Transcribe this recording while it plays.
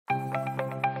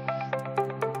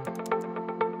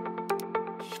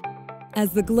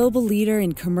As the global leader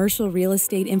in commercial real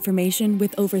estate information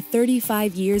with over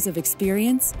 35 years of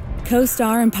experience,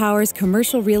 CoStar empowers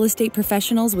commercial real estate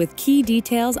professionals with key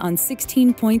details on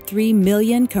 16.3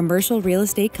 million commercial real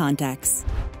estate contacts.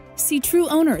 See true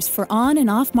owners for on- and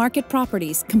off-market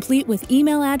properties, complete with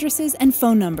email addresses and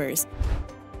phone numbers.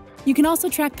 You can also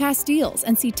track past deals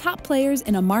and see top players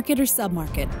in a market or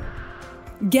submarket.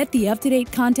 Get the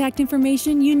up-to-date contact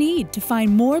information you need to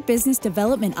find more business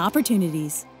development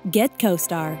opportunities. Get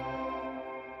CoStar.